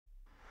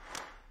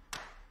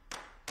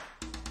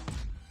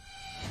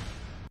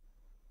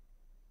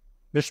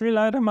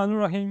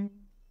बिस्मिल्लाहिर्रहमानिर्रहीम।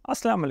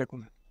 अस्सलाम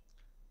वालेकुम।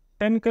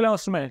 10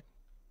 क्लास में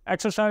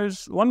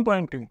exercise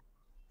 1.2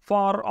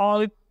 for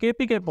all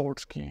KPK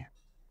boards की है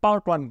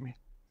पार्ट 1 में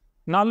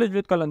नॉलेज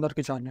विद कलंदर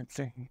की जानिब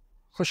से ही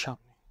खुश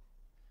आमदीद।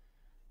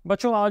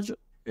 बच्चों, आज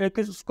एक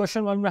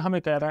क्वेश्चन 1 में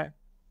हमें कह रहा है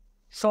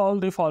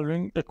सॉल्व द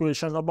फॉलोइंग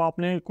इक्वेशन। अब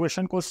आपने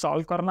इक्वेशन को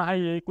सॉल्व करना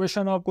है। ये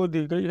इक्वेशन आपको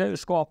दी गई है,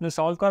 इसको आपने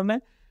सॉल्व करना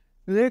है,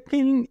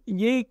 लेकिन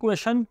ये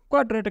इक्वेशन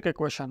क्वाड्रेटिक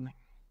इक्वेशन है,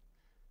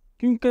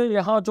 क्योंकि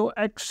यहाँ जो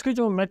x की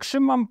जो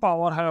मैक्सिमम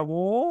पावर है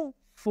वो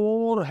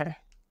 4 है,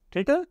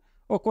 ठीक है।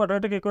 और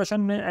क्वाड्रेटिक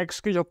इक्वेशन में x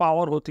की जो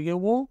पावर होती है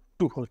वो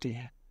 2 होती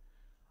है।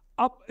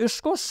 अब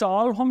इसको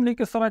सॉल्व हमने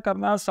किस तरह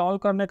करना है? सॉल्व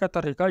करने का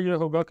तरीका ये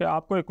होगा कि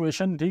आपको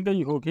इक्वेशन दी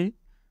गई होगी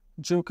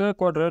जो कि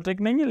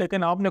क्वाड्रेटिक नहीं है,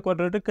 लेकिन आपने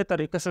क्वाड्रेटिक के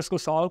तरीके से इसको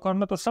सॉल्व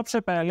करना। तो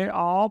सबसे पहले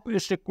आप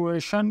इस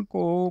इक्वेशन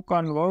को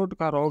कन्वर्ट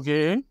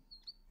करोगे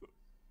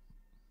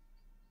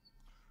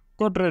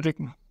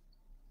क्वाड्रेटिक में,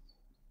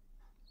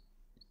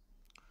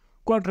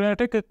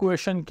 क्वाड्रेटिक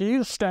इक्वेशन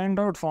की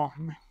स्टैंडर्ड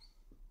फॉर्म में,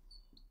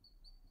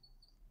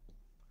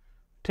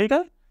 ठीक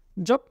है।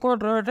 जब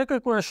क्वाड्रेटिक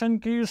इक्वेशन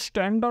की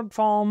स्टैंडर्ड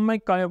फॉर्म में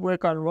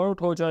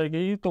कन्वर्ट हो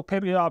जाएगी तो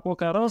फिर ये आपको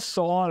कह रहा है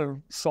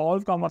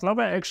सॉल्व का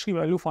मतलब है x की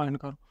वैल्यू फाइंड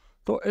करो।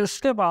 तो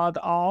इसके बाद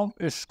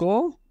आप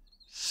इसको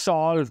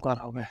सॉल्व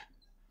करोगे।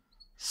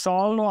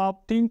 सॉल्व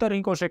आप 3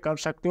 तरीक़ों से कर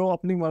सकते हो,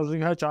 अपनी मर्जी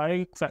है।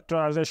 चाहे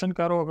फैक्टराइजेशन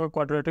करो, अगर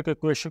क्वाड्रेटिक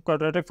इक्वेशन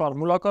क्वाड्रेटिक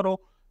फार्मूला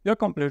करो, या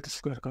कंप्लीट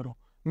स्क्वायर करो।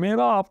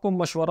 मेरा आपको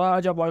मशवरा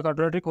है, जब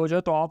क्वाड्रेटिक हो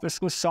जाए तो आप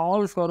इसको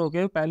सॉल्व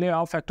करोगे, पहले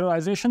आप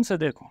फैक्टराइजेशन से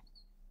देखो,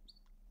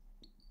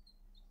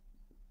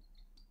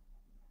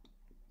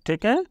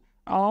 ठीक है।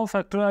 आप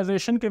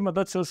फैक्टराइजेशन की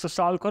मदद से उससे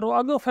सॉल्व करो।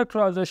 अगर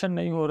फैक्टराइजेशन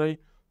नहीं हो रही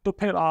तो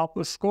फिर आप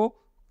उसको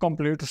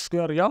कंप्लीट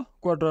स्क्वायर या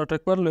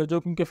क्वाड्रेटिक पर ले जाओ,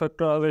 क्योंकि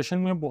फैक्टराइजेशन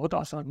में बहुत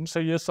आसानी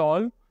से ये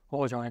सॉल्व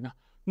हो जाएगा।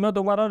 मैं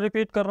दोबारा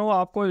रिपीट कर रहा हूँ,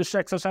 आपको इस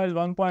एक्सरसाइज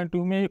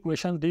 1.2 में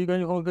इक्वेशन दी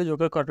गई होगी जो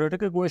कि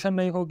क्वाड्रेटिक इक्वेशन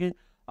नहीं होगी।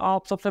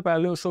 आप सबसे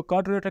पहले उसको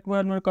क्वाड्रेटिक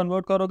में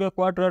कन्वर्ट करोगे।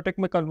 क्वाड्रेटिक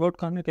में कन्वर्ट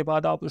करने के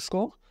बाद आप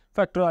उसको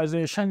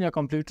फैक्टराइजेशन या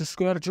कंप्लीट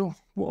स्क्वायर जो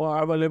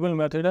अवेलेबल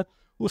मेथड है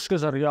उसके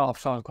ज़रिए आप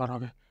सॉल्व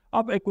करोगे।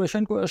 अब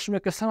इक्वेशन को इसमें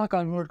किस तरह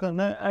कन्वर्ट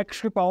करना है?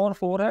 x की पावर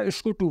 4 है,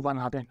 इसको 2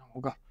 बना देना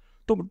होगा।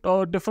 तो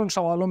डिफरेंट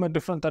सवालों में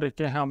डिफरेंट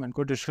तरीके हैं, हम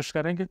इनको डिस्कस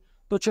करेंगे।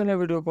 तो चलिए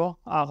वीडियो को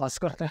आगाज़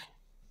करते हैं।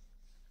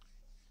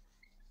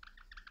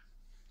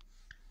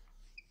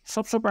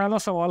 सबसे पहला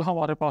सवाल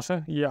हमारे पास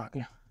है, ये आ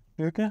गया,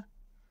 ठीक है।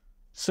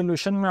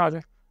 सोल्यूशन में आ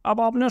जाए।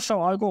 अब आपने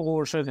सवाल को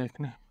गौर से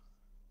देखना है।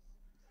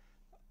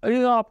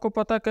 ये आपको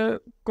पता है कि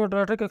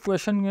क्वाड्रेटिक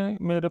इक्वेशन में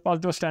मेरे पास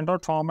जो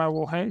स्टैंडर्ड फॉर्म है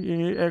वो है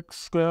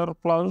ax²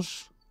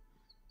 plus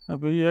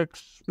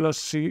bx plus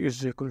c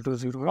is equal to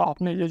 0।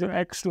 आपने ये जो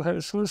x जो है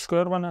इसको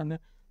स्क्वायर बनाना है,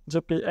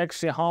 जबकि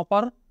x यहाँ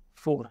पर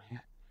 4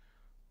 है।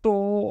 तो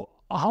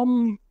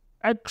हम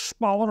x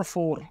पावर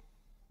 4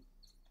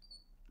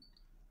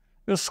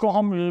 इसको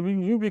हम ये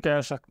भी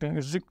कह सकते हैं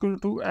is equal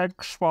to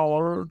x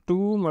power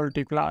 2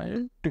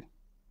 multiply 2।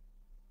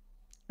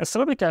 इस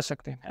तरह भी कह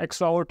सकते हैं x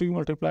power 2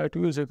 multiply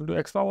 2 is equal to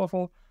x power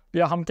 4,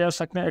 या हम कह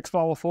सकते हैं x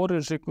power 4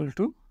 is equal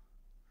to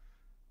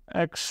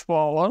x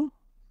power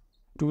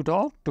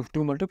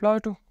 2 multiply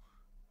 2।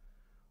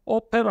 और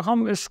फिर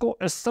हम इसको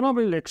इस तरह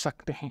भी लिख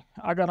सकते हैं,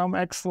 अगर हम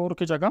x4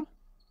 की जगह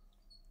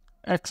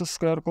x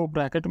स्क्वायर को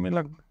ब्रैकेट में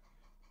लग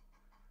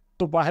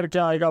तो बाहर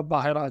क्या आएगा?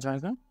 बाहर आ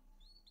जाएगा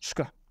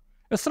स्क्वायर।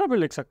 इस तरह भी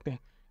लिख सकते हैं,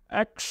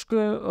 x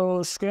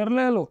स्क्वायर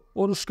ले लो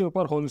और उसके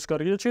ऊपर होल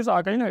स्क्वायर। ये चीज़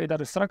आ गई ना,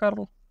 इधर इस तरह कर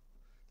लो,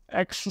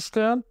 x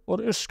स्क्वायर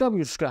और इसका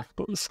भी स्क्वायर,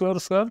 तो स्क्वायर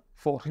स्क्वायर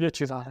 4, ये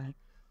चीज़ आ रही है।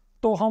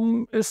 तो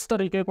हम इस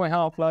तरीके को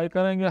यहाँ अप्लाई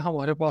करेंगे।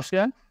 हमारे पास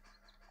क्या है?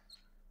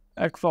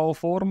 x power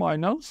 4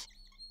 minus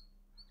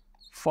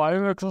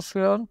 5x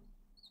square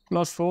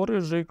plus 4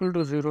 is equal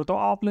to 0। तो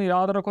आपने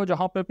याद रखो,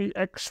 जहाँ पे भी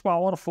x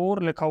पावर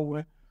 4 लिखा हुआ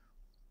है,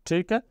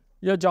 ठीक है,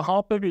 या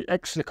जहाँ पे भी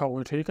x लिखा हुआ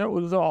है, ठीक है,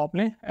 उसको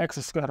आपने x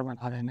स्क्वायर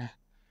बना देना है।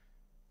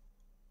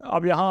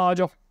 अब यहाँ आ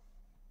जाओ,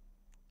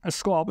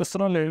 इसको आप इस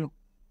तरह ले लो,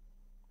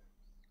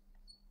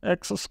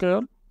 x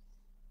square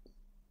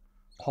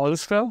whole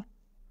square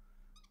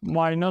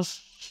minus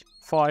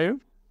 5x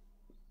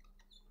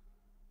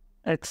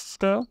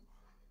square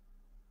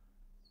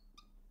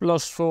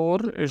plus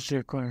 4 is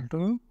equal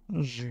to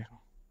 0।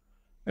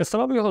 इस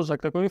तरह भी हो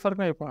सकता है, कोई फ़र्क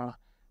नहीं पड़ा।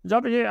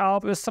 जब ये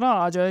आप इस तरह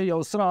आ जाए या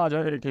उस तरह आ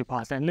जाए, एक ही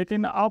बात है।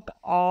 लेकिन अब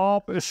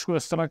आप इसको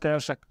इस तरह कह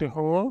सकते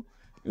हो,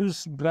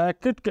 इस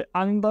ब्रैकेट के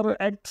अंदर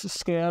x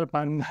स्क्वायर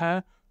बन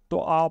है, तो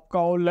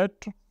आपका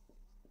late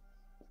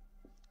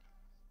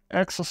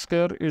x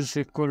square is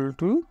equal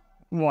to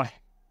y।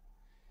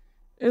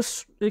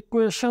 इस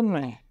इक्वेशन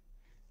में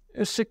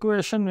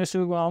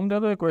नाम दे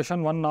दो,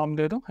 इक्वेशन 1 नाम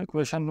दे दो,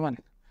 इक्वेशन 1।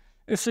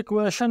 इस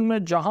इक्वेशन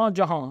में जहाँ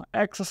जहाँ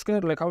x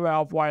स्क्वायर लिखा हुआ है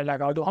आप y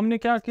लगा दो। हमने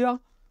क्या किया?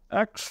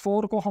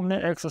 x4 को हमने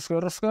x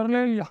स्क्वायर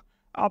ले लिया।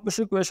 आप इस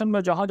इक्वेशन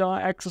में जहाँ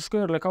जहाँ x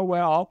स्क्वायर लिखा हुआ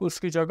है आप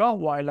उसकी जगह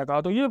y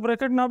लगा दो। ये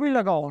ब्रैकेट ना भी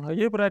लगाओ ना,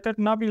 ये ब्रैकेट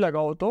ना भी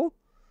लगाओ तो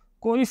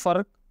कोई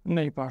फ़र्क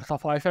नहीं पड़ता,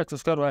 5x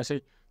स्क्वायर वैसे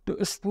ही। तो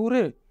इस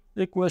पूरे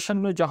इक्वेशन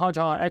में जहाँ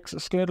जहाँ x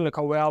स्क्वायर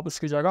लिखा हुआ है आप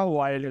उसकी जगह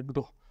y लिख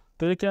दो।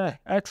 तो ये क्या है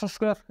एक्स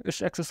स्क्वायर,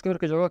 इस एक्स स्क्वायर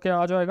की जगह क्या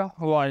आ जाएगा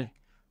वाई,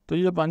 तो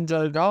ये बन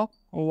जाएगा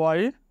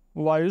वाई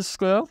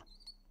स्क्वायर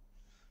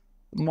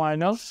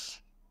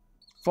माइनस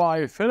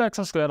 5, फिर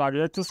एक्स स्क्वायर आ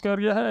गया, एक्स स्क्वायर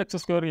ये है एक्स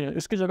स्क्वायर ये है,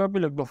 इसकी जगह पे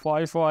लिख दो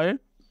 5y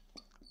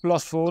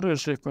plus 4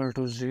 is equal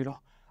to 0।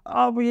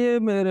 अब ये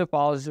मेरे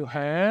पास जो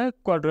है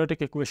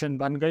क्वाड्रेटिक इक्वेशन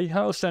बन गई है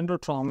और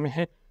स्टैंडर्ड फॉर्म में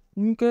है,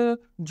 इनके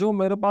जो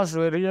मेरे पास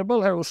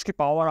वेरिएबल है उसकी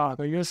पावर आ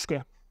गई है, इसके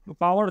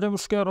पावर जब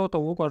स्क्वायर हो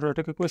तो वो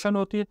क्वाड्रेटिक इक्वेशन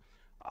होती है।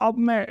 अब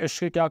मैं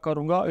इसके क्या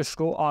करूँगा,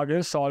 इसको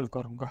आगे सॉल्व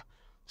करूँगा।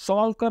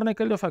 सॉल्व करने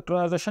के लिए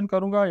फैक्टराइजेशन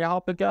करूँगा। यहाँ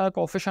पे क्या है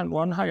कोफिशिएंट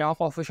 1 है, यहाँ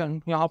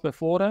कोफिशिएंट यहाँ पे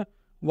 4 है,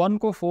 1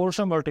 को 4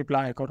 से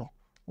मल्टीप्लाई करो,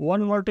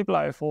 1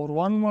 मल्टीप्लाई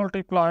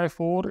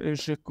 4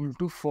 इज इक्वल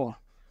टू 4।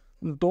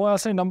 दो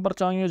ऐसे नंबर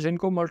चाहिए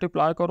जिनको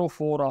मल्टीप्लाई करो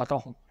 4 आता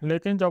हो,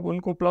 लेकिन जब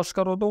उनको प्लस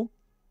करो तो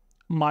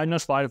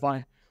 -5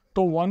 आए,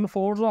 तो 1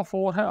 4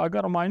 4 है,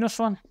 अगर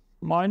 -1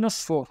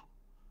 -4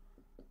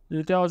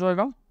 ये क्या हो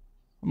जाएगा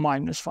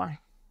 -5,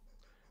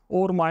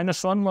 और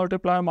 -1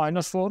 मल्टीप्लाई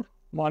 -4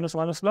 माइनस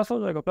माइनस प्लस हो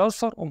जाएगा प्लस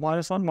 4 और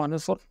 -1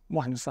 -4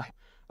 -5।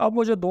 अब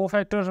मुझे दो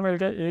फैक्टर्स मिल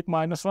गए, एक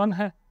 -1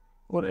 है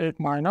और एक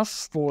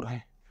 -4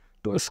 है,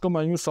 तो इसको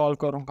मैं यूँ सॉल्व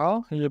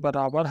करूँगा, ये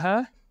बराबर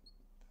है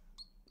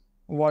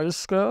वाई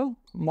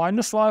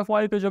स्क्वायर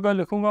 -y की जगह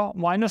लिखूँगा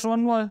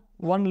 -1y,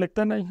 1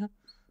 लिखते नहीं है,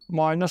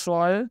 -y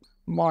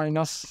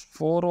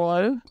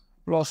 -4y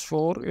plus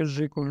 4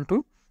 is equal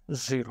to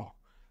 0।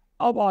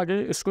 अब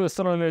आगे इसको इस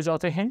तरह ले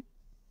जाते हैं,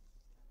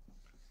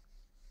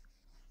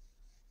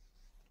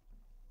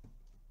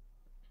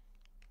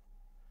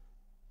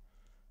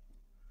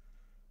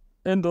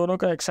 इन दोनों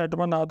का एक सेट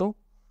बना दो,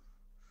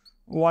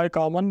 y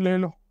कॉमन ले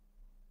लो,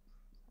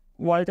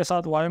 y के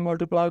साथ y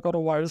मल्टीप्लाई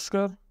करो वाई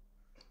स्क्वायर,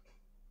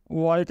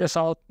 y के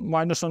साथ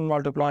 -1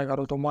 मल्टीप्लाई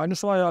करो तो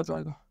 -y आ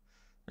जाएगा,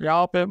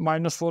 यहाँ पे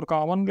 -4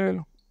 कॉमन ले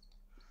लो,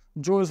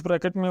 जो इस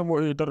ब्रैकेट में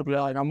वो इधर भी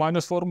आएगा,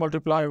 -4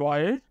 multiply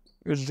y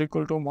is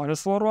equal to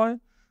 -4y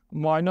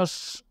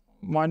minus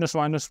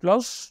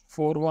plus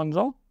 4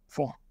 1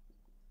 4।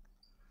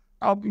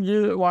 अब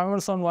ये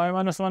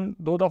y-1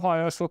 दो दफ़ा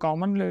आया, इसको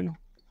कॉमन ले लो,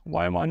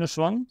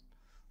 y-1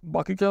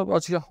 बाकी क्या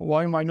बच गया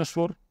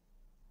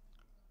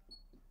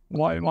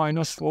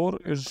y-4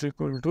 इज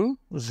इक्वल टू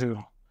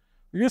 0।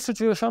 ये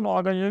सिचुएशन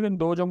आ गई है कि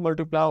दो जब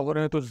मल्टीप्लाई हो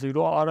रहे हैं तो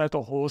 0 आ रहा है,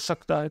 तो हो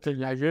सकता है कि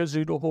या ये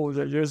 0 हो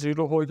या ये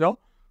 0 हो या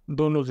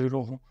दोनों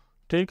 0 हो,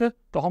 ठीक है।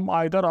 तो हम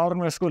आइदर आर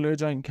में इसको ले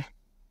जाएंगे,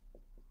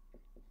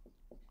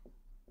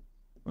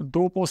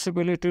 दो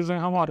पॉसिबिलिटीज़ हैं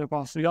हमारे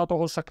पास, या तो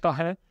हो सकता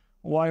है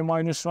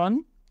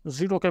y-1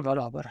 0 के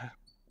बराबर है,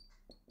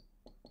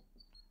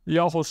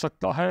 या हो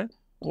सकता है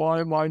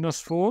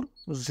y-4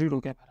 0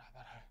 के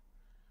बराबर है।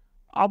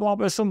 अब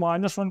आप ऐसे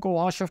 -1 को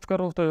वहाँ शिफ्ट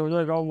करो तो हो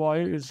जाएगा y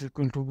इज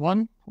इक्वल टू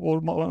 1,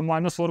 और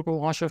 -4 को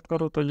वहाँ शिफ्ट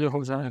करो तो ये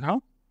हो जाएगा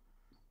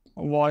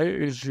y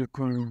इज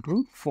इक्वल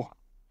टू 4।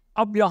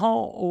 अब यहाँ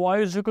y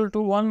is equal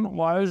to 1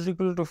 y is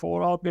equal to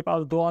 4 आपके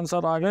पास दो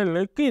आंसर आ गए,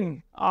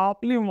 लेकिन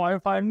आपने y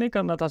फाइंड नहीं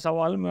करना था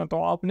सवाल में,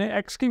 तो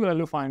आपने x की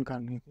वैल्यू फाइंड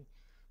करनी थी।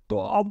 तो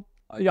अब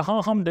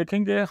यहाँ हम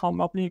देखेंगे, हम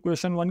अपनी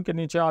इक्वेशन 1 के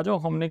नीचे आ जाओ,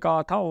 हमने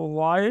कहा था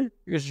y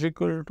is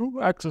equal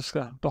to x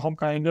square, तो हम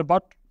कहेंगे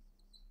but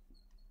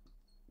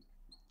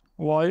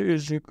y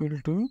is equal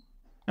to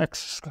x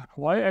square,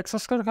 y x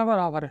square के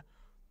बराबर है,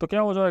 तो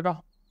क्या हो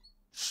जाएगा,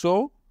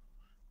 सो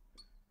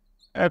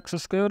x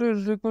square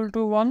is equal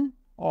to 1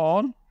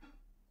 और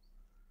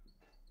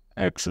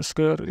x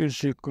square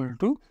is equal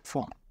to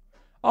 4।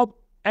 अब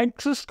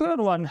एक्स स्क्वायर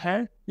 1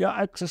 है या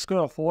एक्स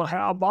स्क्वायर 4 है,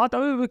 अब बात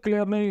अभी भी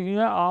क्लियर नहीं हुई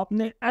है।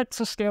 आपने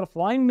एक्स स्क्वायर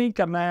फाइंड नहीं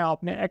करना है,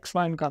 आपने एक्स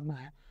फाइंड करना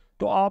है।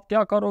 तो आप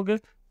क्या करोगे,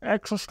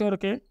 एक्स स्क्वायर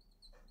के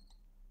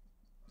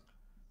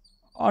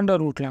अंडर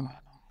रूट लेंगे,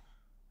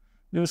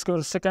 जो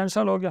स्क्वायर से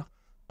कैंसिल हो गया,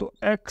 तो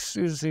x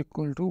इज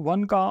इक्वल टू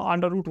 1 का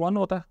अंडर रूट 1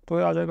 होता है, तो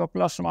ये आ जाएगा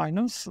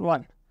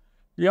 +-1,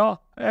 या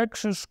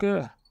x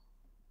square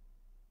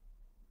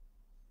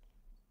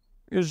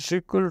is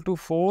equal to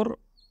 4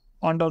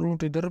 under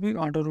root इधर भी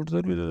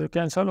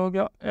कैंसिल हो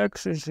गया,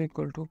 x इज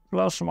इक्वल टू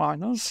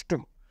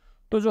 +-2।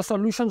 तो जो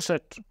सोल्यूशन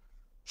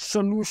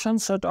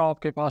सेट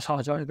आपके पास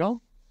आ जाएगा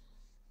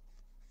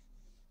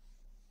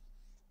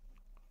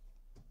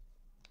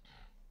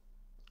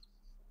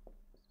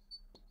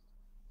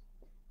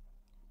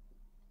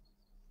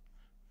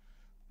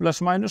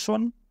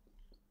 +-1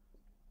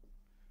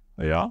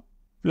 या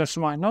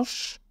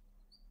 +-।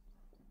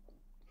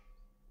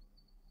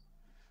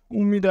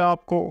 उम्मीद है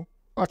आपको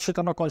अच्छी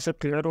तरह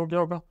कॉन्सेप्ट क्लियर हो गया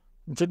होगा।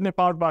 जितने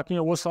पार्ट बाकी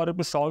हैं वो सारे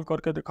भी सॉल्व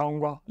करके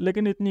दिखाऊंगा,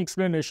 लेकिन इतनी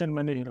एक्सप्लेनेशन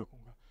मैं नहीं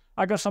रखूंगा।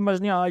 अगर समझ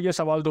नहीं आया ये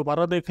सवाल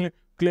दोबारा देख लें,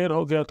 क्लियर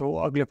हो गया तो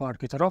अगले पार्ट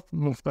की तरफ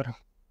मूव करें।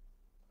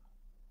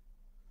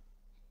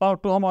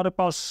 पार्ट 2 हमारे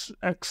पास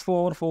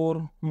x4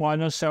 4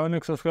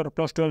 -7x²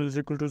 + 12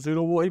 =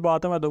 0। वही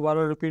बात है, मैं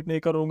दोबारा रिपीट नहीं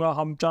करूँगा।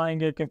 हम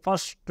चाहेंगे कि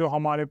फर्स्ट जो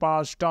हमारे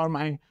पास टर्म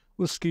है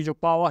उसकी जो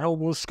पावर है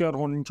वो स्क्वायर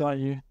होनी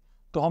चाहिए।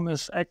 तो हम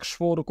इस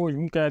x4 को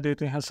यूँ कह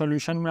देते हैं,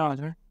 सोल्यूशन में आ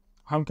जाए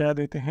हम कह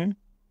देते हैं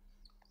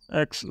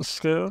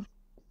x²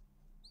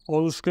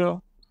 होल स्क्वायर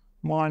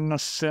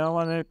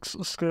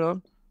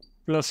 -7x²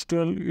 +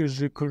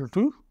 12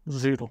 =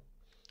 0।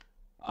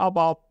 अब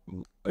आप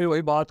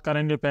वही बात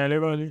करेंगे पहले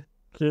वाली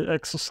कि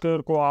एक्स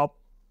स्क्वायर को आप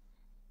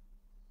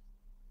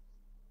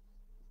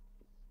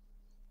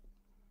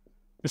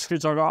इसकी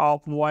जगह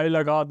आप वाई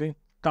लगा दें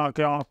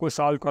ताकि आपको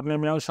सॉल्व करने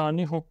में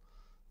आसानी हो।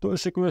 तो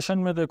इस इक्वेशन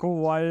में देखो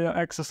वाई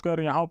एक्स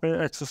स्क्वायर यहाँ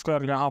पे एक्स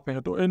स्क्वायर यहाँ पे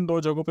है, तो इन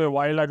दो जगहों पे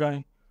वाई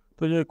लगाएं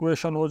तो ये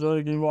इक्वेशन हो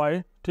जाएगी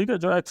वाई। ठीक है,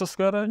 जो एक्स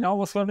स्क्वायर है यहाँ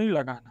वो स्क्वायर नहीं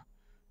लगाना,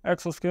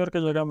 एक्स स्क्वायर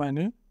की जगह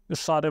मैंने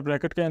इस सारे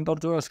ब्रैकेट के अंदर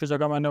जो है इसकी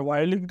जगह मैंने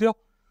वाई लिख दिया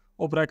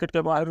और ब्रैकेट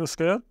के बाहर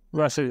स्क्वायर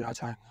वैसे ही आ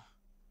जाएगा।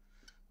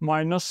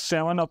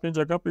 -7 अपनी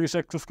जगह पे इस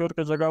एक्स स्क्वायर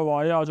की जगह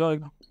वाई आ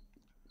जाएगा,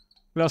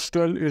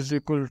 +12 इज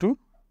इक्वल टू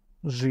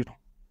 0।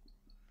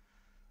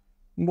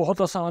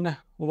 बहुत आसान है,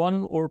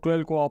 1 और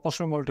 12 को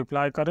आपस में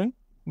मल्टीप्लाई करें,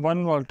 1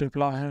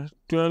 मल्टीप्लाई है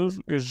 12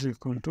 इज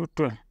इक्वल टू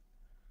 12।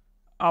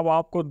 अब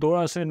आपको दो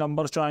ऐसे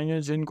नंबर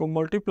चाहिए जिनको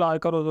मल्टीप्लाई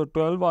करो तो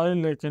 12 आए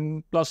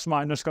लेकिन प्लस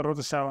माइनस करो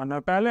तो 7 है।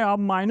 पहले आप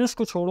माइनस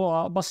को छोड़ो,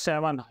 आप बस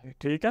 7 आए,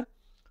 ठीक है।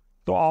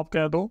 तो आप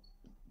कह दो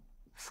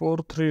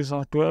 4 3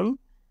 12,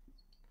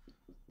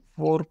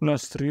 4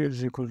 + 3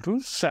 इज इक्वल टू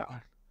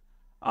 7।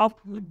 अब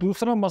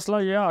दूसरा मसला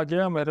ये आ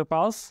गया मेरे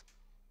पास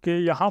कि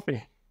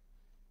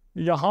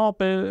यहाँ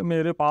पे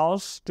मेरे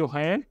पास जो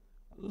है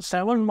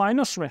 7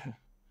 माइनस में है,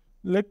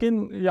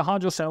 लेकिन यहाँ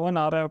जो 7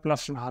 आ रहा है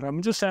प्लस में आ रहा है,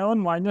 मुझे 7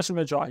 माइनस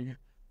में चाहिए।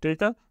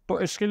 ठीक है, तो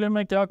इसके लिए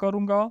मैं क्या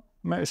करूँगा,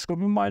 मैं इसको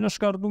भी माइनस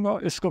कर दूंगा,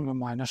 इसको भी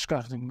माइनस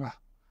कर दूंगा।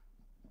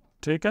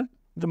 ठीक है,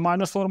 जो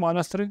 -4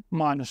 -3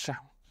 -7,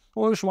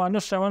 और इस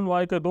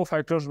 -7y के दो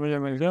फैक्टर्स मुझे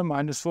मिल गए,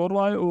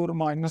 -4y और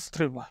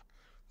 -3y।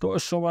 तो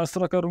इसको मैं इस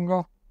तरह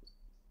करूँगा,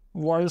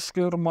 y²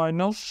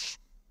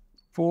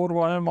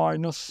 -4y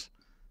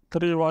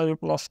 -3y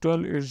 +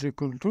 12 is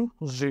equal to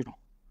 0।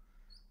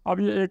 अब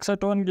ये एक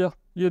सेट बन गया,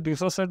 ये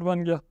दूसरा सेट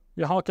बन गया।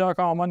 यहाँ क्या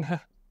कॉमन है,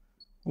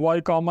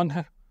 y कॉमन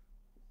है,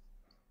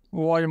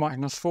 y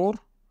 -4,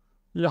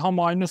 यहाँ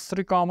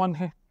 -3 कॉमन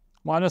है,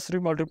 -3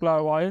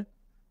 × y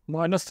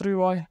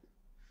 -3y,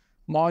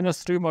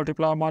 -3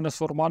 ×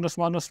 -4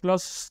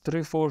 -+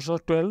 3 4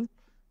 12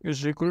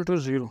 is equal to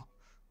 0।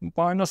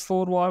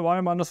 -4y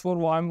y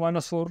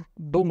 -4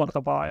 दो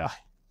मरतबा आया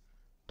है,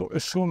 तो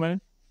इसको मैं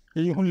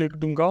यूँ लिख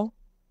दूंगा,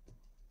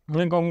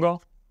 मैं कहूँगा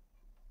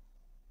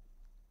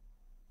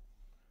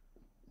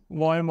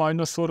y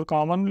 -4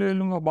 कॉमन ले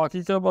लूँगा,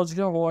 बाकी क्या बच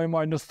गया, y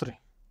 -3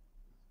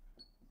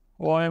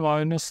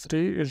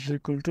 इज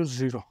इक्वल टू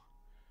 0।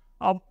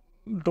 अब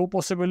दो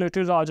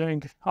पॉसिबिलिटीज आ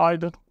जाएंगे,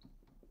 आइदर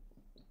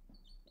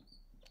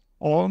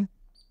और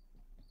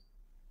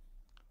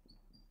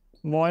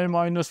y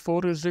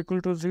 -4 इज इक्वल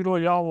टू 0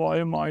 या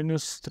y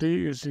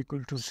 -3 इज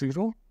इक्वल टू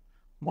 0।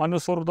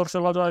 -4 उधर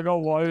चला जाएगा,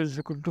 y इज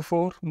इक्वल टू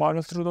 4,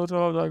 -3 उधर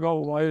चला जाएगा,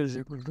 y इज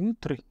इक्वल टू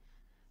 3।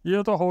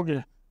 ये तो हो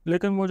गया,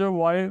 लेकिन मुझे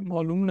y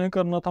मालूम नहीं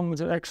करना था,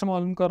 मुझे x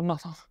मालूम करना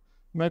था।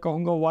 मैं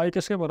कहूँगा y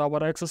किसके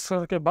बराबर है, एक्स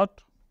स्क्वायर के, but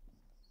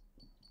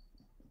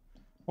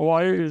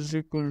y is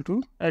equal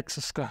to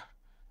x²।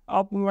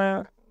 अब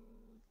मैं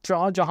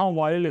जहाँ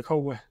y लिखा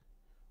हुआ है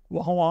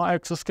वहाँ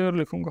x²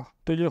 लिखूँगा,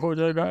 तो ये हो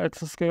जाएगा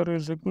x²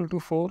 is equal to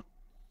 4,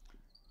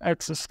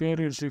 x²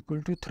 is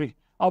equal to 3।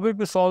 अभी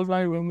भी सॉल्व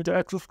नहीं हुए, मुझे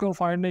x²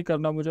 फाइंड नहीं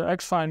करना, मुझे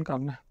x फाइंड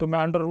करना है, तो मैं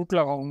अंडर रूट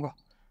लगाऊंगा,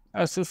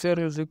 x²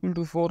 is equal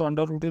to 4,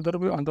 under root इधर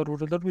भी अंडर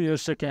रूट इधर भी,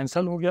 इससे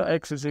कैंसिल हो गया,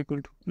 x इज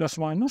इक्वल टू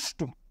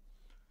 +-2।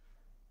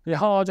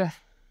 यहाँ आ जाए,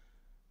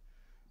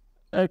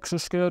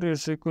 x²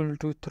 इज इक्वल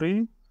टू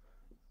 3,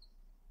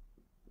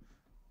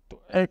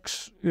 तो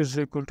x इज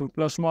इक्वल टू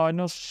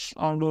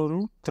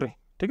 +-√3।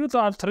 ठीक है, तो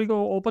R3 को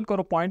ओपन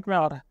करो, पॉइंट में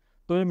आ रहा है,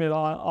 तो ये मेरा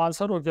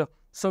आंसर हो गया।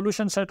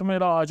 सोल्यूशन सेट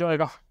मेरा आ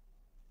जाएगा,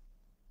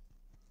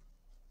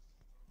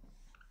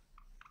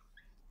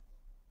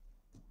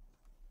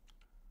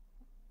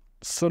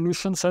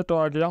 सोल्यूशन सेट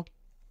आ गया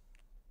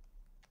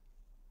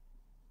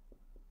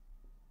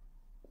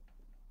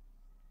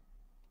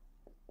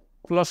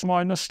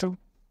 +-2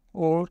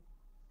 और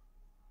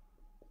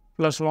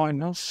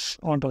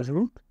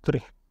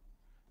 +-√3।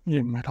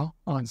 ये मेरा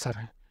आंसर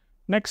है।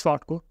 नेक्स्ट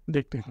पार्ट को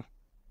देखते हैं।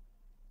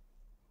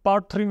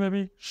 पार्ट 3 में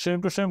भी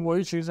सेम टू सेम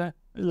वही चीज़ है,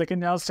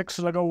 लेकिन यहाँ 6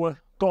 लगा हुआ है,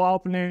 तो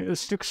आपने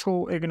 6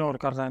 को इग्नोर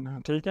कर देना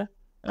है। ठीक है,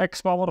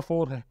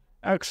 x⁴ है,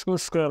 x को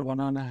स्क्वायर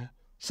बनाना है,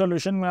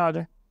 सोल्यूशन में आ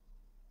जाए।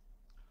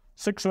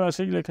 6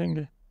 वैसे ही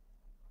लिखेंगे,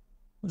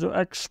 जो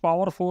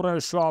x⁴ है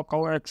इसको आपका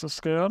हो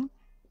x²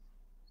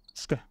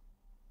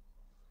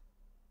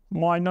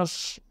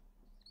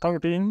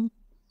 -13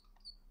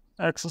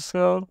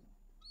 x²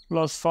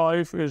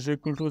 +5 is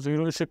equal to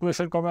 0। इस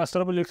इक्वेशन को मैं इस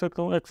तरह भी लिख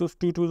सकता हूँ,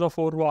 x2 *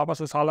 4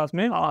 वापस इस हालत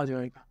में आ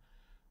जाएगा।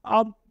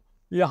 अब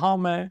यहाँ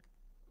मैं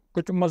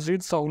कुछ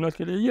मज़ीद सहूलत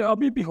के लिए, ये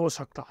अभी भी हो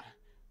सकता है,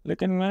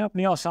 लेकिन मैं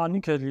अपनी आसानी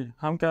के लिए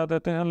हम कह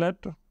देते हैं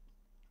late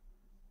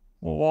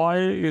y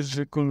is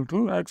equal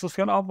to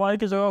x²। आप y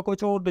की जगह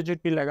कुछ और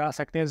डिजिट भी लगा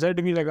सकते हैं,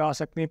 z भी लगा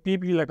सकते हैं, p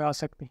भी लगा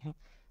सकते हैं,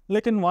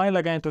 लेकिन y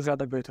लगाएं तो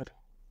ज़्यादा बेहतर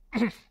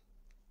है।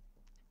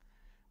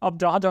 अब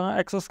जहाँ जहाँ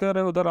x²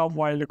 है उधर आप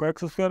y लिखो,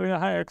 x² यहाँ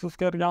है,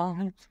 x² यहाँ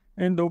है,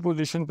 इन दो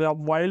पोजीशन पे आप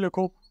y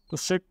लिखो, तो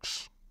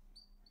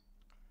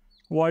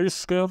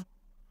 6y²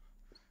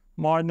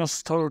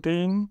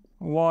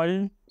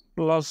 -13y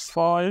plus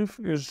 5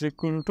 is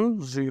equal to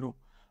 0।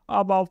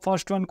 अब आप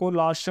फर्स्ट वन को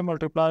लास्ट से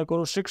मल्टीप्लाई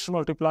करो, 6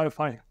 multiply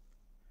 5,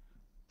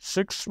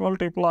 6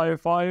 multiply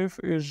 5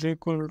 is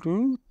equal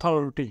to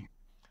 30।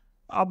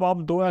 अब आप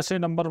दो ऐसे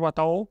नंबर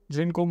बताओ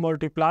जिनको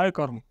मल्टीप्लाई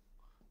करूँ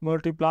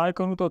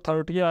तो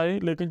 30 आए,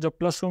 लेकिन जब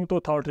प्लस करूँ तो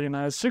 13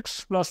 आए।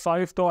 6 प्लस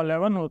 5 तो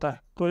 11 होता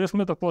है, तो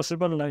इसमें तो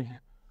पॉसिबल नहीं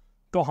है।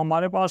 तो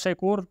हमारे पास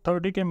एक और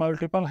 30 के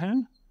मल्टीपल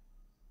हैं,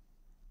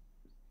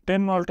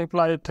 10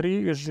 मल्टीप्लाई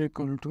 3 इज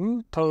इक्वल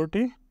टू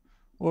 30,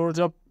 और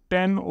जब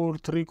 10 और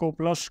 3 को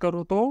प्लस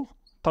करो तो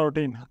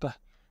 13 आता है।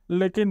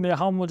 लेकिन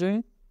यहाँ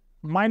मुझे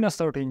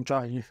 -13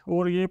 चाहिए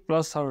और ये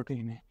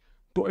 +13 है,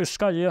 तो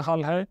इसका ये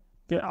हल है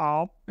कि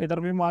आप इधर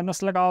भी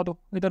माइनस लगा दो,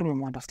 इधर भी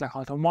माइनस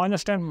लगा दो।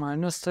 -10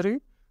 -3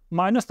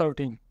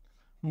 -13,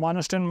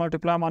 -10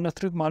 मल्टीप्लाई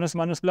 -3, माइनस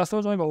माइनस प्लस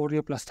हो जाएगा और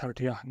ये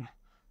 +30 आएगा।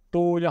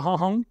 तो यहाँ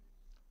हम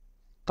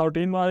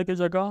 13y की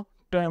जगह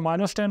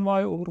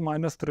 -10y और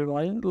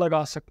 -3y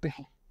लगा सकते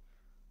हैं।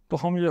 तो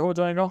हम ये हो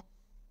जाएगा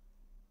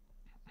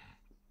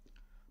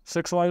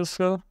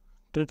 6y²,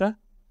 ठीक है,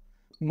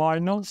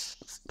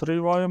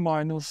 -3y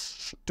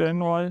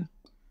 -10y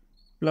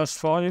plus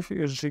 5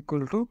 is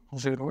equal to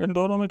 0। इन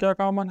दोनों में क्या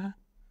कॉमन है?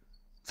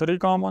 3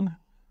 कॉमन है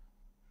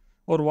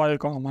और y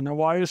कॉमन है।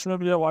 y इसमें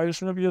भी है, y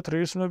इसमें भी है,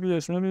 3 इसमें भी है,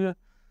 इसमें भी है,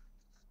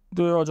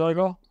 तो ये हो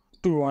जाएगा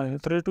 2y।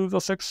 3 2 तो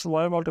 6,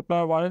 y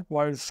मल्टीप्लाई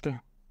y इसके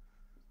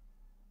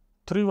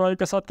 3y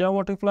के साथ क्या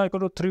मल्टीप्लाई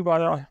करो,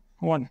 3y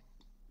 1।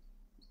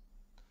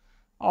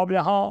 अब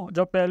यहाँ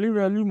जब पहली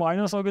वैल्यू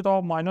माइनस होगी तो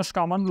आप माइनस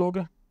कॉमन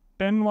लोगे।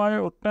 10y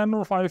और 10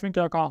 और 5 में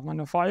क्या कॉमन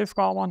है? 5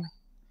 कॉमन है।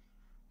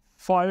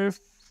 5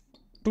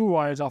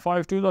 2y जा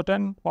 5 2 तो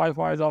 10,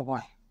 5y जा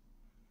 5,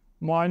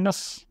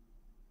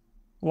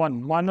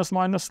 -1 माइनस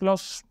माइनस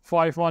प्लस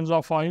 5 1 जा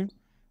 5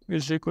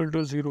 इज इक्वल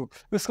टू 0।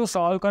 इसको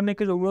सॉल्व करने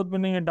की ज़रूरत भी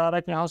नहीं है,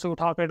 डायरेक्ट यहाँ से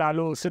उठा के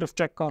डालो, सिर्फ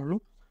चेक कर लो।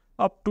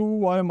 अब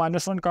 2y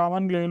 -1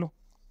 कॉमन ले लो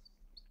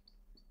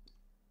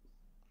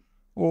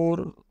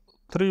और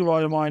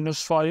 3y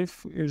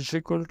 -5 is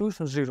equal to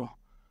 0।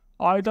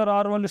 Either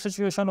are वाली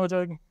सिचुएशन हो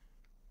जाएगी।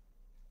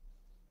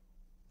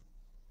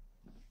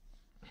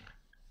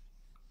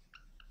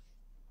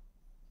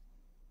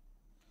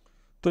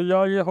 तो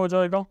या ये हो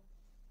जाएगा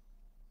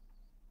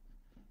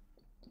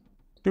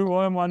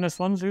 2y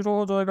 -1 0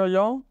 हो जाएगा,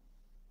 या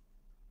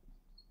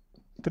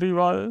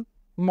 3y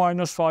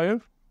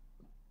 -5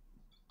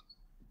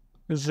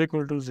 इज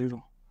इक्वल टू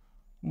 0।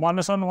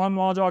 -1 1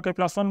 वहाँ जाके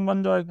 +1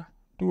 बन जाएगा।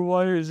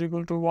 2y इज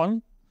इक्वल टू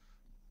 1,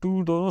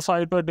 2 दोनों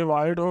साइड पर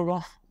डिवाइड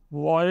होगा,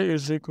 y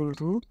इज इक्वल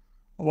टू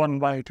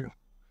 1/2।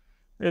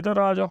 इधर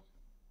आ जाओ,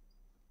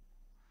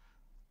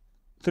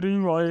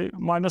 3y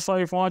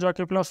 -5 वहाँ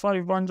जाके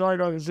 +5 बन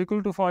जाएगा, इज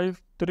इक्वल टू 5।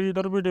 3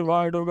 इधर भी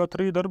डिवाइड होगा,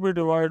 3 इधर भी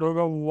डिवाइड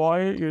होगा,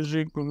 y इज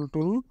इक्वल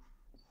टू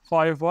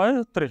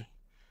 5/3।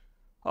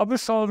 अब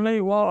इस सॉल्व नहीं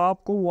हुआ,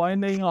 आपको y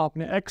नहीं,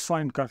 आपने x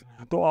फाइंड करना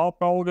है। तो आप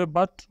कहोगे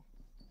but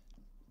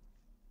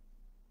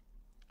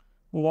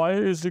y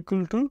is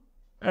equal to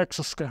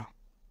x²,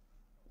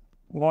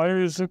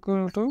 y is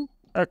equal to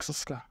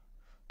x²।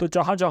 तो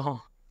जहाँ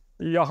जहाँ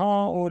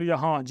यहाँ और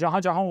यहाँ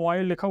जहाँ जहाँ y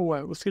लिखा हुआ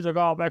है उसकी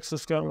जगह आप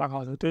x²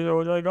 लगा दो, तो ये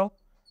हो जाएगा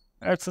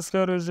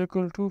x² इज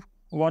इक्वल टू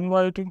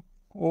 1/2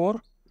 और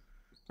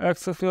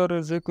x²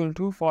 इज इक्वल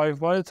टू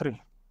 5/3।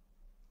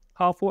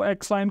 आपको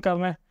x फाइंड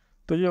करना है,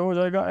 तो ये हो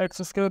जाएगा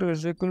x²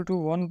 is equal to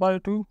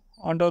 1/2,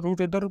 under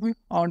root इधर भी,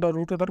 अंडर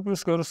रूट इधर भी,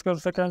 स्क्वायर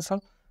से cancel,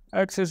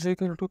 x is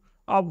equal to,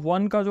 अब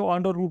 1 का जो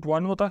अंडर रूट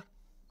 1 होता है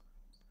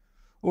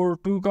और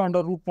 2 का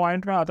अंडर रूट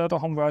पॉइंट में आता है, तो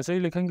हम वैसे ही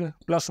लिखेंगे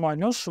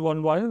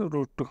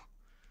 +-1/√2।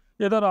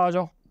 इधर आ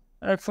जाओ,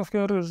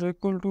 x² is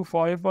equal to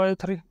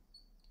 5/3,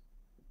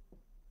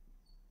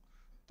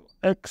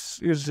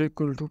 x is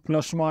equal to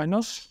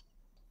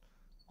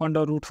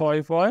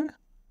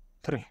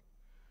 ±√5/3।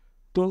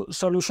 तो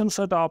सोल्यूशन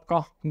सेट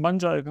आपका बन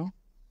जाएगा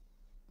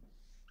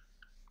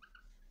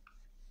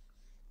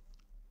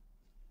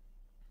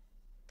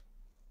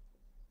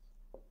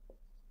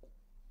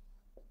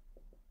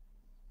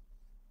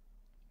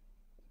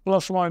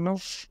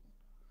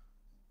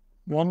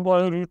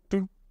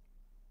 +-1/√2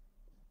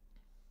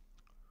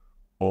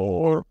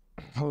 और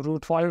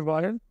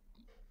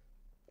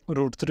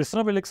 √5/√3। इस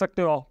तरह भी लिख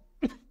सकते हो आप,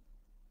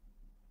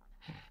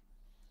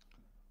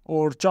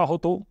 और चाहो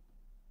तो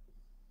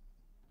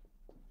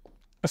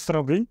इस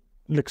तरह भी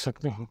लिख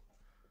सकते हैं।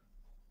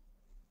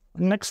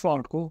 नेक्स्ट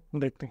पार्ट को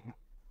देखते हैं।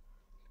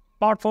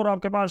 पार्ट 4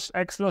 आपके पास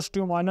x +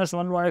 2 -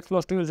 1y x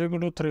 + 2 is equal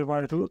to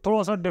 3/2।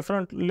 थोड़ा सा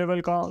डिफरेंट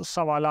लेवल का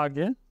सवाल आ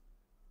गया।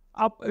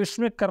 अब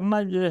इसमें करना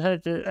ये है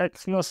कि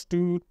x +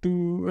 2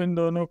 2 इन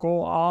दोनों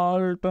को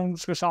ऑल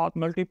टर्म्स के साथ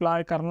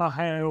मल्टीप्लाई करना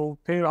है और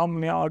फिर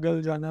हमने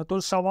आगे जाना है, तो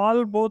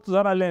सवाल बहुत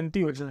ज़रा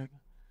लेंथी हो जाएगा,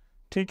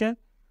 ठीक है।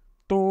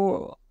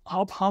 तो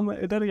अब हम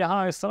इधर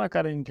यहाँ इस तरह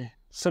करेंगे,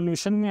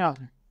 सोल्यूशन में आ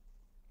रहे,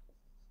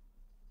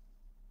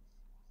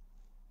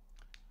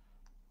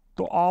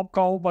 तो आप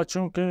कहो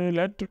बच्चों के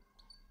late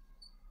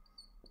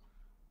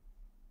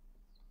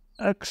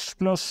x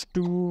 +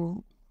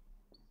 2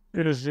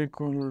 is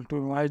equal to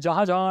y।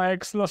 जहाँ जहाँ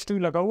x + 2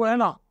 लगा हुआ है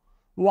ना,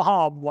 वहाँ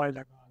आप y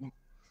लगा दो।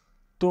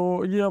 तो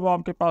ये अब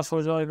आपके पास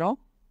हो जाएगा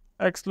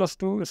x प्लस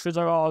 2, इसकी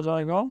जगह आ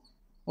जाएगा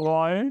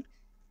y,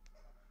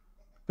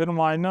 फिर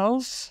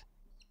माइनस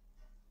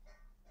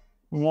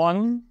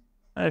 1,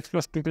 x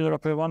प्लस 2 की जगह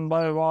पे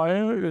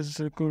 1/y इज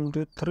इक्वल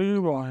टू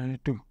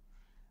 3/2।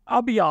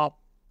 अब ये आप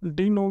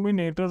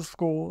डिनोमिनेटर्स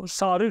को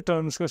सारे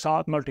टर्म्स के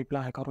साथ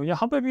मल्टीप्लाई करो।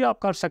 यहाँ पे भी आप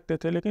कर सकते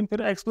थे, लेकिन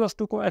फिर x प्लस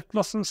 2 को x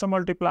प्लस 2 से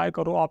मल्टीप्लाई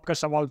करो, आपका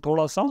सवाल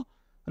थोड़ा सा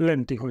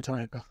लेंथी हो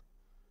जाएगा।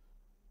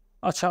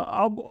 अच्छा,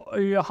 अब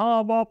यहाँ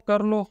अब आप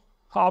कर लो,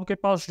 आपके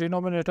पास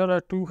डिनोमिनेटर है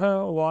 2 है,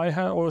 y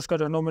है, और उसका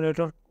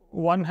डिनोमिनेटर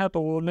 1 है,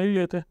 तो वो नहीं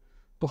लेते,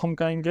 तो हम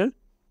कहेंगे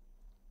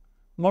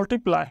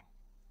multiply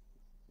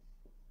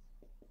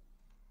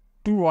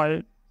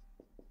 2y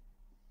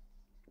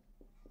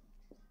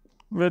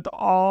with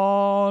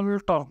all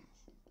term,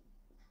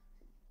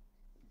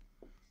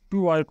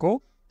 2y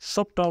को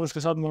सब टर्म्स के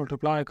साथ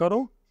मल्टीप्लाई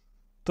करो,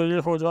 तो ये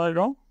हो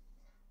जाएगा,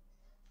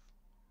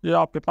 ये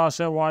आपके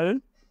पास है y,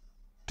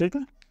 ठीक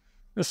है।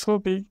 इसको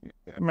भी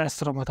मैं इस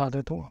तरह बता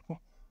देता हूँ आपको।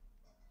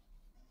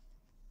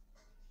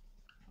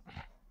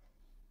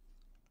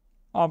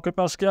 आपके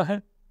पास क्या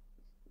है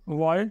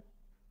y,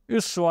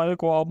 इस y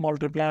को आप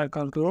मल्टीप्लाई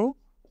कर दो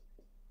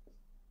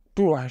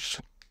 2y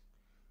से,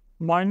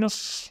 माइनस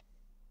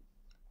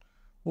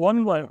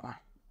 1/y,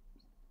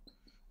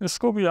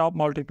 इसको भी आप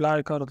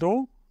मल्टीप्लाई कर दो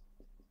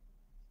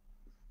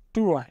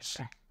 2y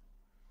से,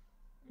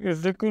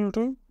 इज इक्वल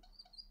टू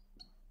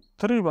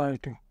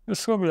 3/2,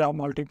 इसको भी आप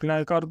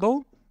मल्टीप्लाई कर दो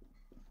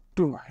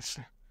 2y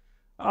से।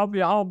 अब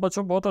यहाँ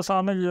बच्चों बहुत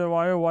आसान है, ये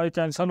y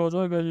कैंसिल हो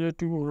जाएगा, ये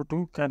 2 और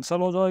 2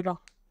 कैंसिल हो जाएगा,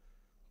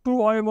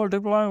 2y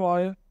मल्टीप्लाई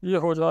y, ये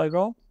हो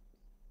जाएगा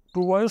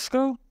 2y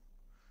स्क्वायर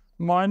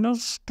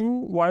माइनस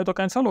 2y तो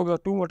कैंसिल हो गया,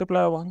 2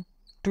 multiply 1,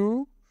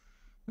 2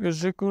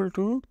 is equal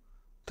to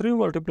 3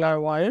 multiply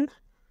y,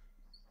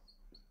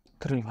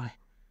 3y।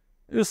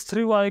 इस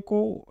 3y को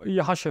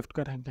यहाँ शिफ्ट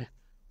करेंगे,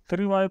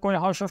 3y को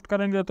यहाँ शिफ्ट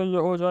करेंगे, तो ये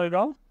हो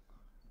जाएगा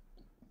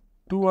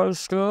 2y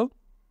स्क्वायर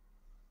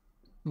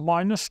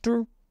माइनस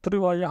 2,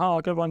 3y यहाँ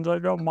आके बन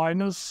जाएगा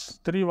minus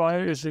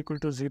 3y is equal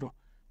to 0।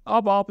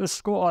 अब आप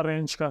इसको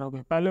अरेंज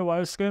करोगे, पहले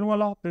y स्क्वायर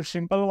वाला, फिर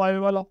सिंपल y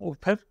वाला, और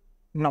फिर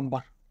नंबर,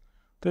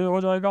 तो ये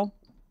हो जाएगा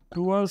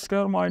 2y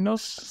square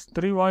minus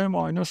 3y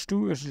minus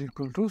 2 is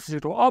equal to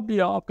 0। अब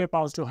यह आपके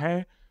पास जो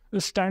है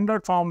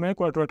स्टैंडर्ड फॉर्म में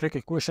क्वाड्रेटिक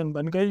इक्वेशन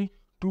बन गई,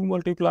 2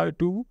 multiply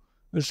 2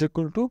 is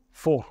equal to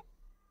 4,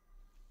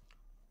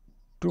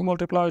 2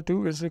 multiply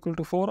 2 is equal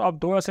to 4। अब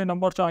दो ऐसे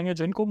नंबर चाहिए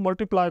जिनको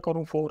मल्टीप्लाई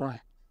करूँ 4 आए,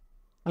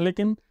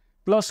 लेकिन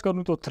प्लस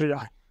करूँ तो 3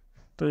 आए,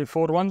 तो ये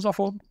 4 1 सा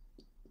 4,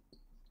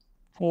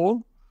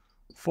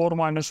 4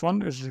 माइनस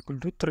 1 इज इक्वल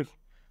टू 3,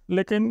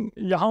 लेकिन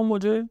यहाँ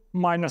मुझे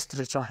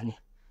 -3 चाहिए,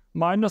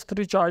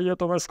 -3 चाहिए,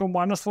 तो मैं इसको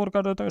 -4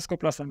 कर देता हूँ, इसको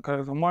 +1 कर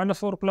देता हूँ,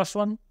 -4 +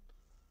 1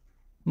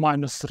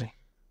 -3,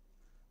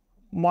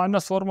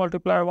 -4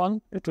 मल्टीप्लाई 1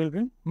 इट विल बी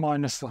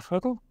 -4,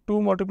 देखो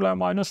 2 मल्टीप्लाई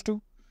 -2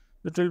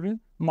 इट विल बी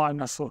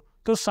 -4।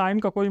 तो साइन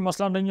का कोई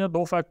मसला नहीं है,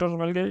 दो फैक्टर्स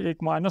मिल गए, एक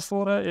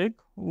 -4 है,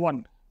 एक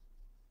 1,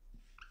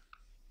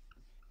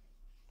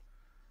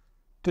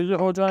 तो ये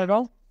हो जाएगा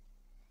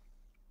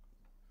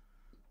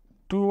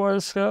 2y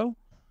square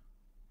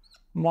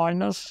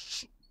minus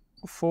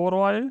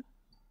 4y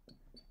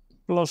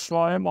plus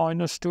y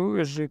minus 2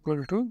 is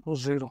equal to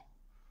 0।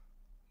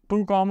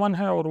 2 common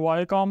है और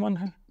y कॉमन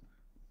है,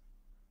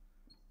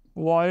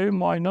 y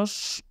माइनस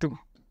 2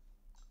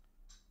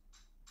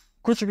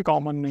 कुछ भी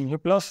कॉमन नहीं है,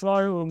 प्लस y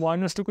और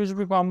माइनस 2 कुछ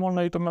भी कॉमन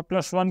नहीं, तो मैं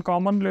 +1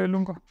 कॉमन ले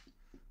लूँगा,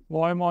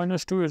 y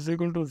minus 2 is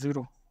equal to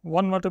 0,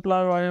 1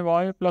 multiply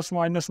y plus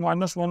minus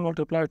minus 1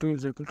 multiply 2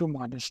 is equal to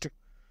 -2,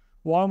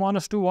 y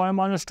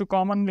minus 2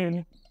 common ले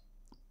लें,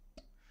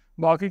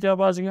 बाकी क्या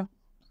बच गया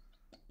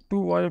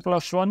 2y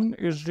plus 1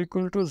 is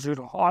equal to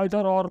 0,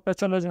 इधर और पे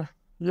चले जाए,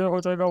 ये हो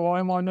जाएगा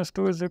y minus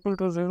 2 is equal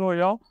to 0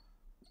 या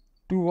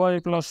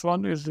 2y plus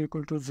 1 is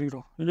equal to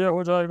 0, ये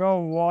हो जाएगा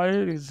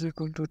y इज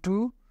इक्वल टू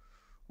 2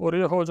 और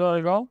ये हो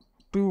जाएगा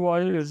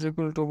 2y इज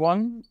इक्वल टू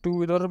 1,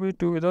 2 इधर भी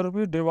 2 इधर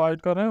भी,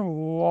 डिवाइड करें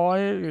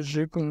y इज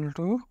इक्वल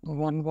टू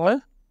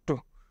 1/2।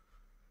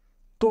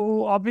 तो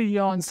अभी ये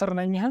आंसर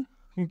नहीं है,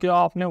 क्योंकि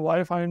आपने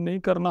y फाइंड नहीं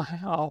करना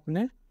है,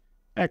 आपने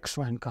x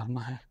फाइंड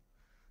करना है।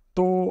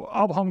 तो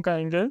अब हम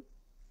कहेंगे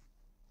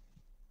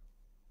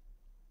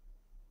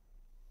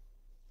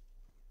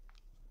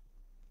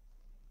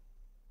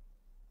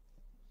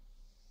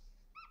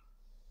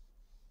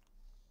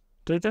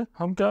ठीक है,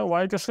 हम क्या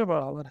y किसके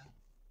बराबर है,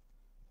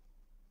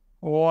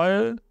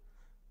 y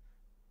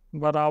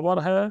बराबर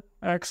है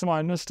x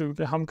माइनस 2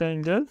 के, हम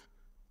कहेंगे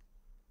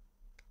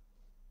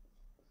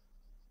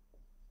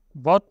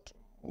but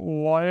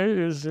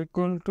y is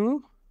equal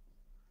to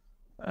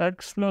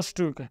x plus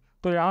 2 के।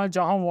 तो यहाँ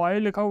जहाँ y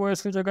लिखा हुआ है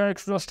इसकी जगह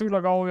x प्लस 2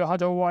 लगाओ, यहाँ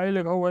जहाँ y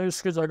लिखा हुआ है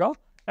इसकी जगह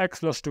x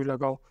प्लस 2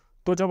 लगाओ।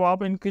 तो जब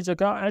आप इनकी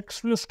जगह x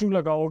प्लस 2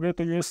 लगाओगे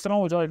तो ये इस तरह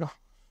हो जाएगा,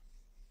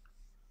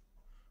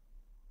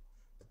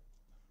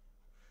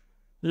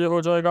 ये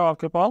हो जाएगा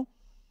आपके पास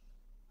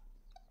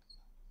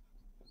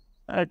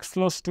x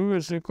plus 2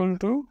 is equal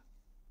to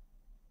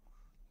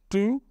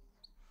 2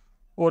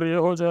 और ये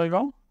हो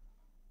जाएगा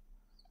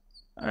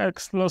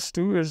x plus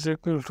two is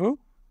equal to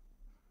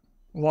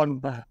 1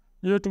 पे है।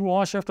 ये 2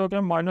 वहाँ शिफ्ट हो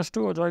गया, -2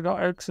 हो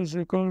जाएगा। X is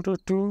equal to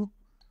 2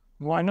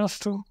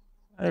 -2,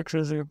 x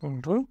is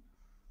equal to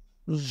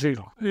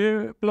 0।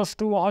 ये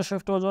 +2 वहाँ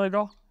शिफ्ट हो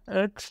जाएगा,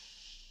 एक्स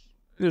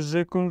इज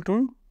इक्वल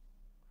टू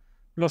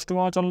 +2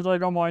 वहाँ चल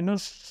जाएगा,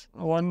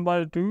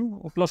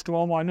 -1/2, +2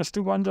 वहाँ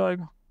 -2 बन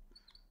जाएगा।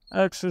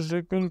 X is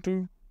equal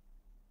to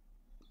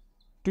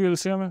 2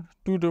 LCM है,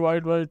 2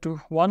 divide by 2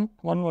 1,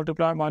 1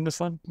 multiply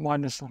 -1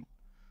 -1,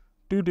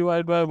 2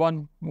 divide by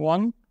 1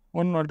 1,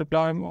 1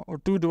 multiply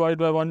 2 divide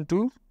by 1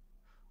 2,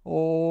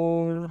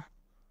 और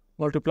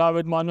मल्टीप्लाई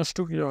विद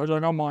 -2, ये हो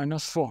जाएगा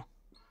 -4।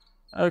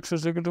 X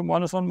is equal to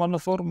 -1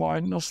 -4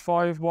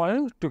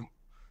 -5/2।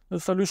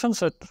 Solution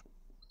set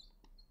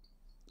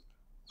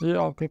ये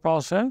आपके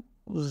पास है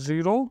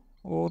 0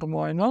 और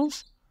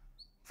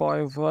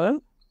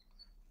 -5/2,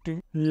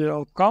 ये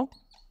आपका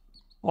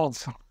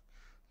आंसर।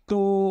 तो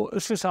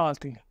इसके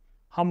साथ ही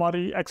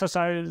हमारी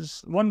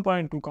एक्सरसाइज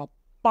 1.2 का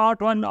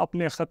पार्ट 1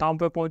 अपने अख्ताम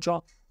पे पहुंचा,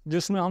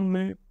 जिसमें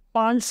हमने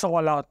 5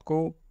 सवालात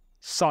को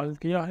सॉल्व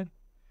किया है।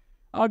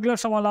 अगले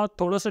सवालात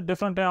थोड़े से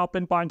डिफरेंट हैं, आप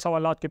इन 5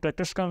 सवालात की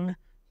प्रैक्टिस कर लें।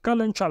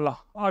 कल इंशाल्लाह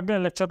अगले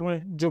लेक्चर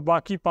में जो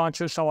बाकी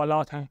 5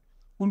 सवालात हैं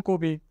उनको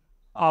भी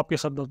आपके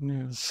साथ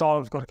में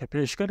सॉल्व करके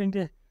पेश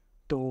करेंगे।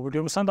 तो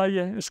वीडियो पसंद आई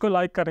है इसको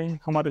लाइक करें,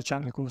 हमारे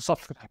चैनल को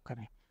सब्सक्राइब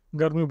करें।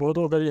 गर्मी बहुत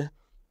हो गई है,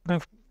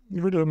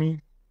 वीडियो में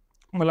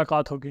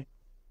मुलाकात होगी।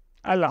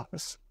 अल्लाह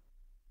हाफ़िज़।